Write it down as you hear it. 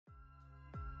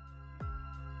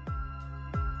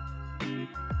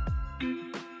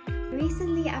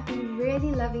recently I've been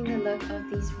really loving the look of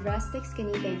these rustic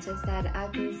skinny benches that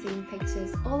I've been seeing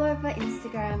pictures all over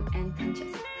Instagram and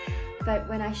Pinterest. But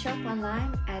when I shop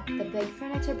online at the big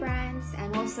furniture brands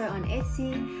and also on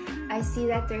Etsy, I see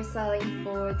that they're selling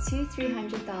for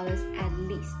 $200–300 at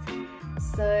least.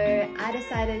 So I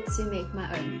decided to make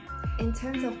my own. In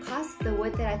terms of cost, the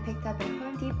wood that I picked up at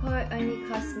Home Depot only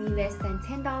cost me less than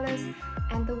 $10,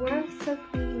 and the work took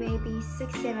me maybe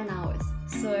 6–7 hours.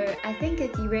 So I think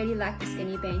if you really like the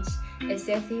skinny bench, it's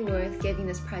definitely worth giving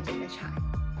this project a try.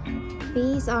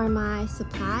 These are my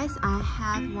supplies. I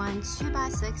have one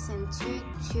 2x6 and two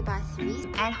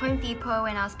 2x3. At Home Depot,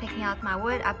 when I was picking out my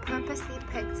wood, I purposely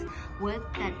picked wood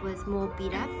that was more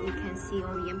beat up. You can see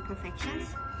all the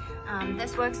imperfections.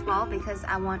 This works well because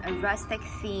I want a rustic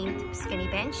themed skinny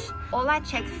bench. All I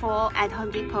checked for at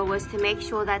Home Depot was to make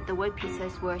sure that the wood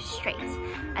pieces were straight.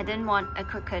 I didn't want a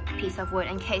crooked piece of wood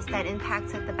in case that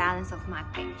impacted the balance of my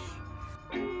bench.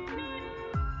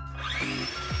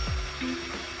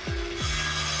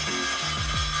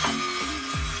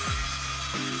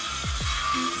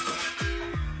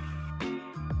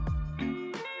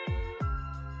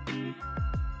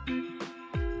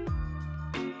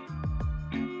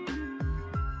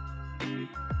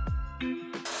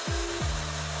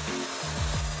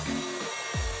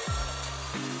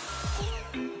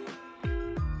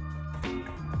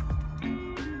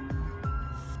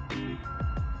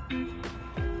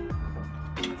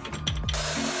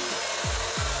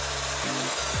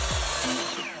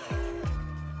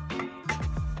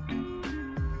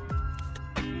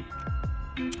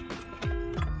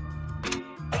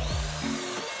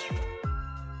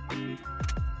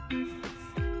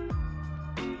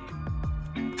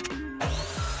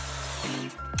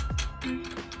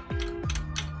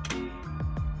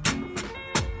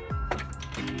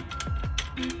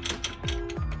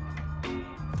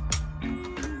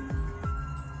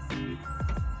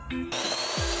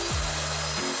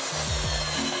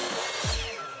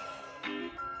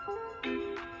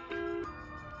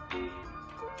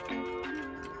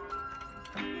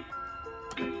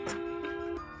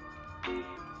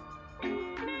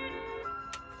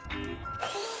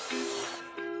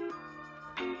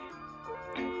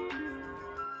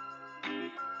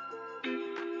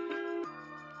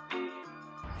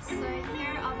 So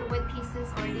here are the wood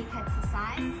pieces already cut to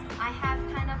size. I have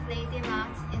kind of laid them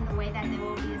out in the way that they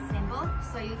will be assembled.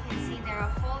 So you can see there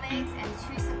are 4 legs and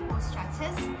 2 support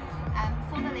structures.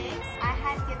 For the legs, I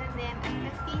had given them a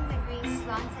 15-degree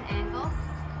slanted angle.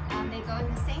 They go in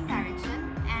the same direction.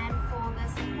 And for the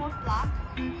support block,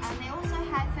 they also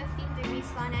had 15-degree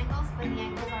slant angles, but the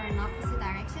angles are in opposite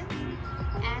directions.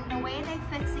 And the way they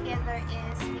fit together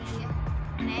is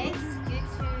the legs, due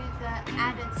to the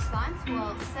added slant,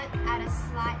 will sit at a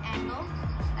slight angle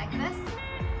like this,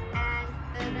 and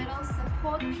the little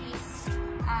support piece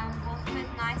will fit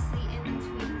nicely in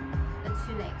between the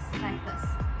 2 legs like this.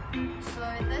 So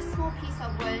this small piece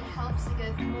of wood helps to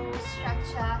give more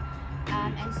structure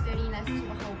and sturdiness to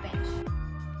the whole bench.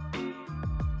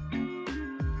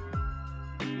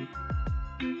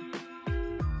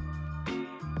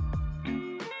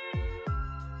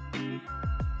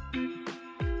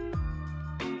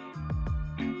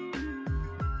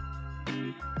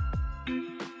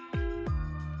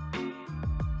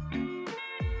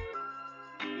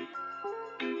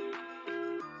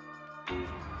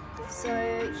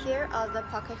 So here are the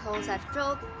pocket holes I've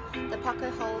drilled. The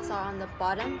pocket holes are on the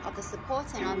bottom of the support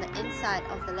and on the inside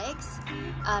of the legs.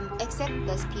 Except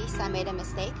this piece, I made a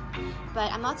mistake.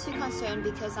 But I'm not too concerned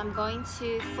because I'm going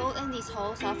to fill in these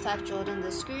holes after I've drilled in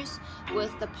the screws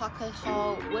with the pocket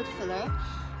hole wood filler.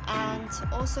 And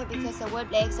also because the wood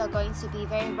legs are going to be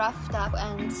very roughed up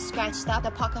and scratched up,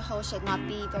 the pocket hole should not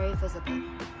be very visible.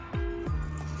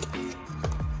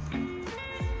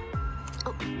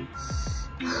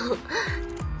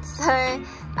 So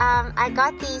I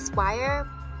got these wire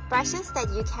brushes that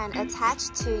you can attach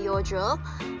to your drill.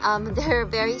 They're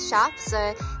very sharp,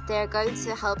 so they're going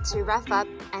to help to rough up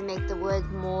and make the wood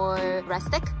more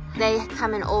rustic. They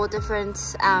come in all different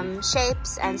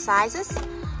shapes and sizes.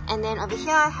 And then over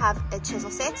here I have a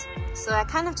chisel set. So I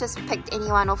kind of just picked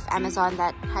anyone off Amazon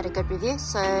that had a good review.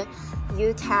 So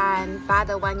you can buy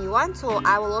the one you want, or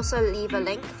I will also leave a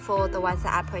link for the ones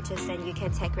that I purchased and you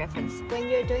can take reference. When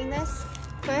you're doing this,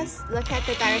 first look at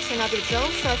the direction of your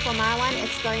drill. So for my one,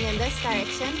 it's going in this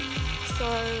direction. So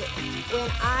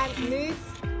when I move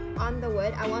on the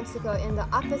wood, I want to go in the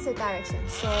opposite direction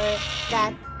so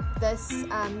that this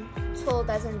tool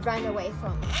doesn't run away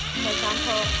from me. For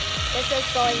example, this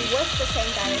is going with the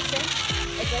same direction,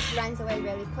 it just runs away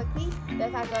really quickly. But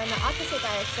if I go in the opposite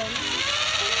direction,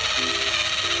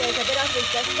 there's a bit of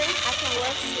resistance, I can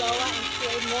work slower and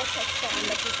create more texture on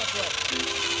the piece of wood.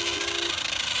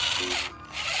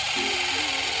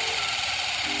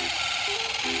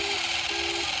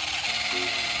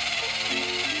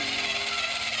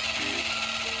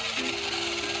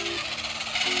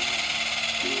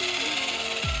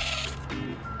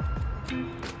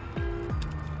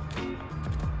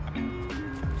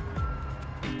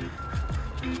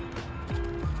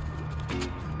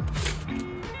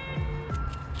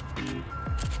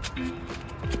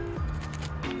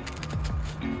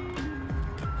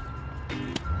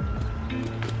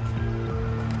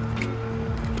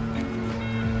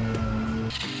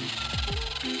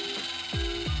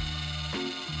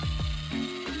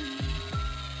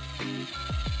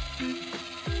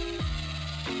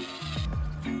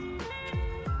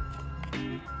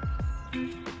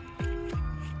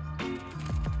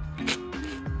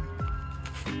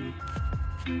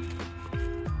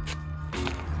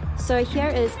 So here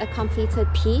is a completed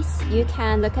piece. You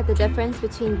can look at the difference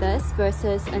between this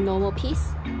versus a normal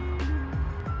piece.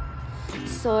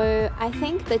 So I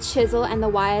think the chisel and the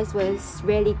wires was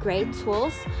really great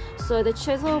tools. So the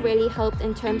chisel really helped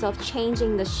in terms of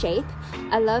changing the shape.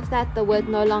 I love that the wood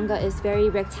no longer is very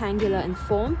rectangular in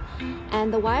form.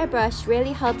 And the wire brush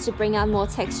really helped to bring out more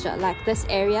texture, like this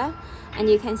area. And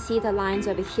you can see the lines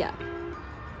over here.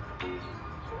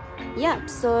 Yeah,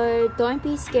 so don't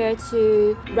be scared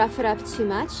to rough it up too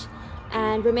much,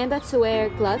 and remember to wear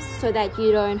gloves so that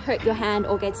you don't hurt your hand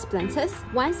or get splinters.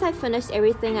 Once I finished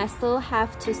everything, I still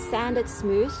have to sand it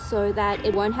smooth so that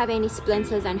it won't have any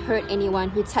splinters and hurt anyone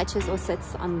who touches or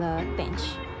sits on the bench.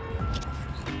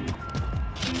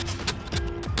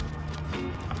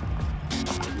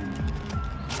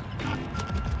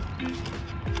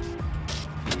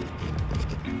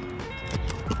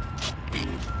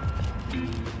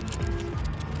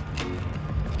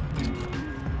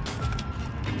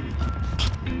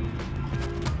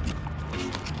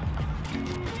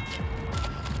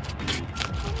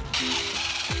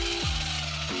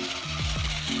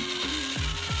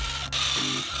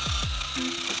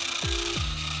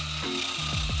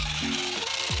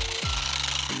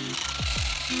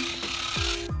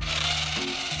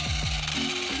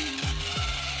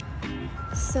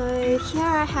 So here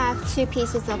I have two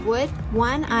pieces of wood.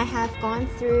 One I have gone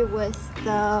through with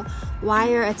the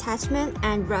wire attachment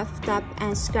and roughed up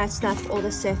and scratched up all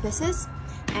the surfaces,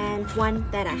 and one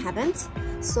that I haven't.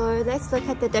 So let's look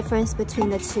at the difference between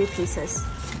the two pieces.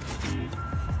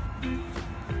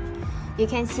 You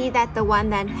can see that the one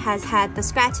that has had the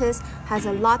scratches has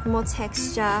a lot more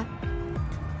texture.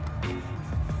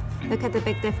 Look at the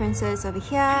big differences over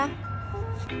here,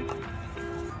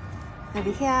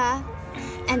 over here.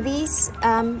 And these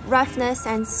roughness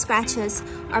and scratches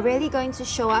are really going to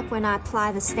show up when I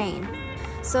apply the stain.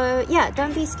 So yeah,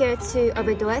 don't be scared to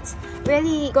overdo it.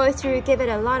 Really go through, give it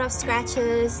a lot of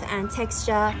scratches and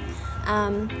texture,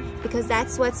 because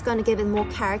that's what's going to give it more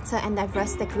character and that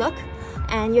rustic look.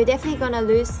 And you're definitely going to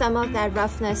lose some of that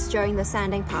roughness during the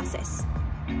sanding process.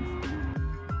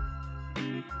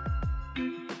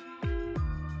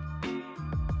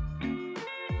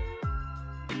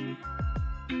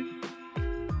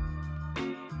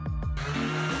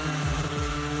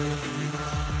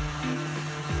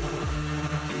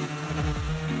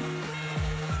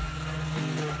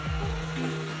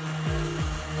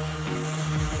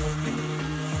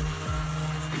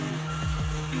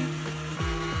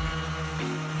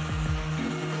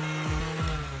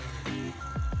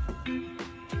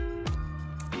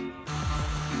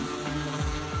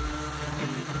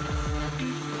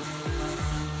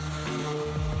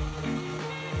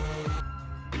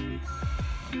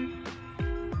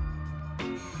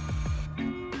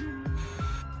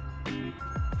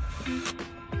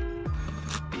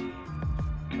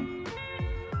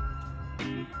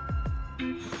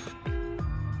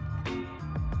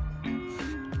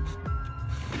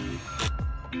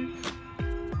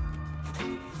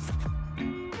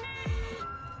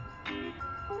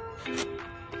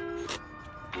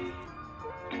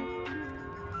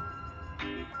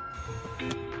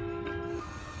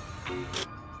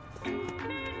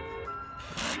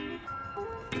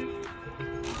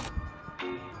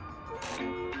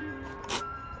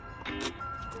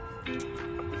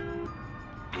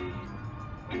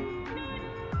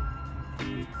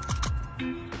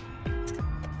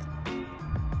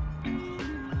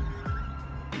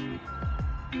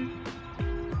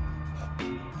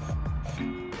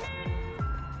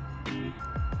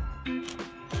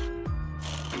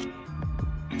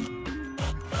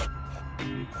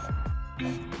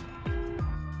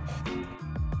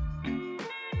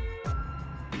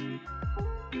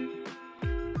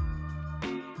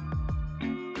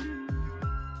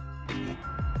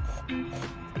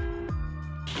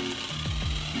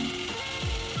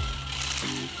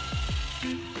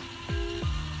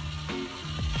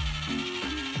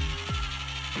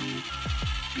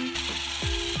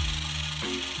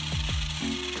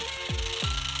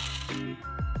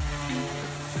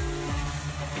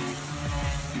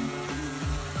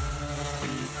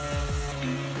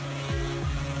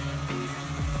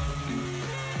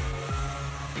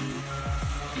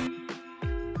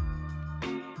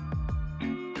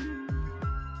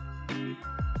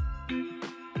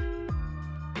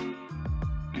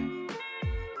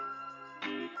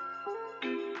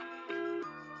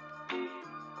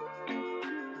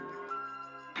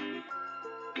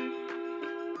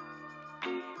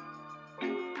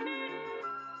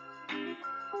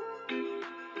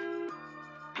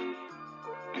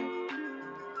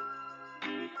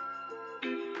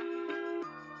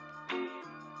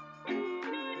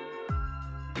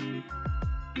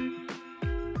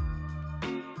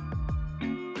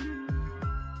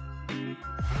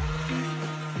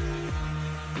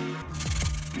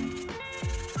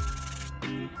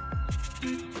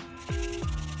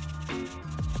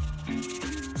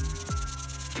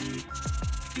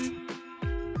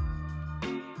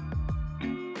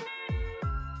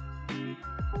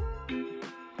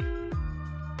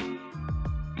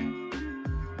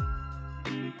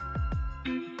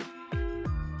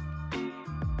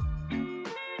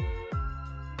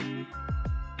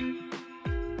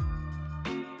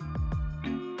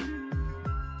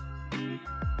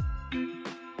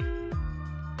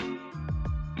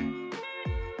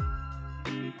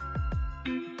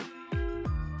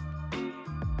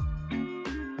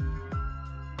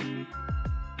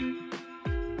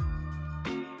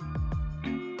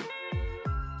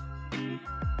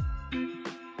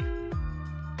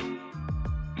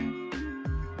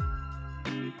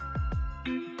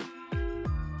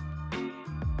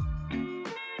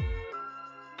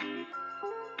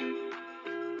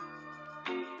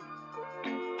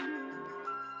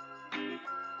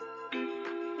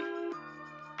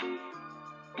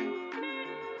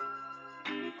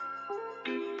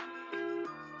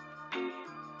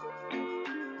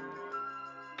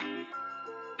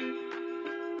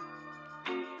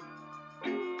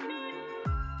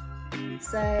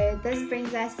 So this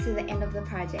brings us to the end of the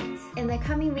project. In the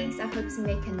coming weeks, I hope to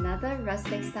make another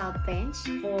rustic style bench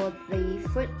for the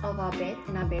foot of our bed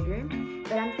in our bedroom,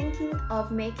 but I'm thinking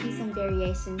of making some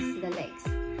variations to the legs.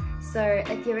 So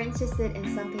if you're interested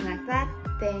in something like that,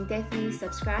 then definitely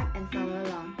subscribe and follow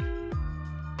along.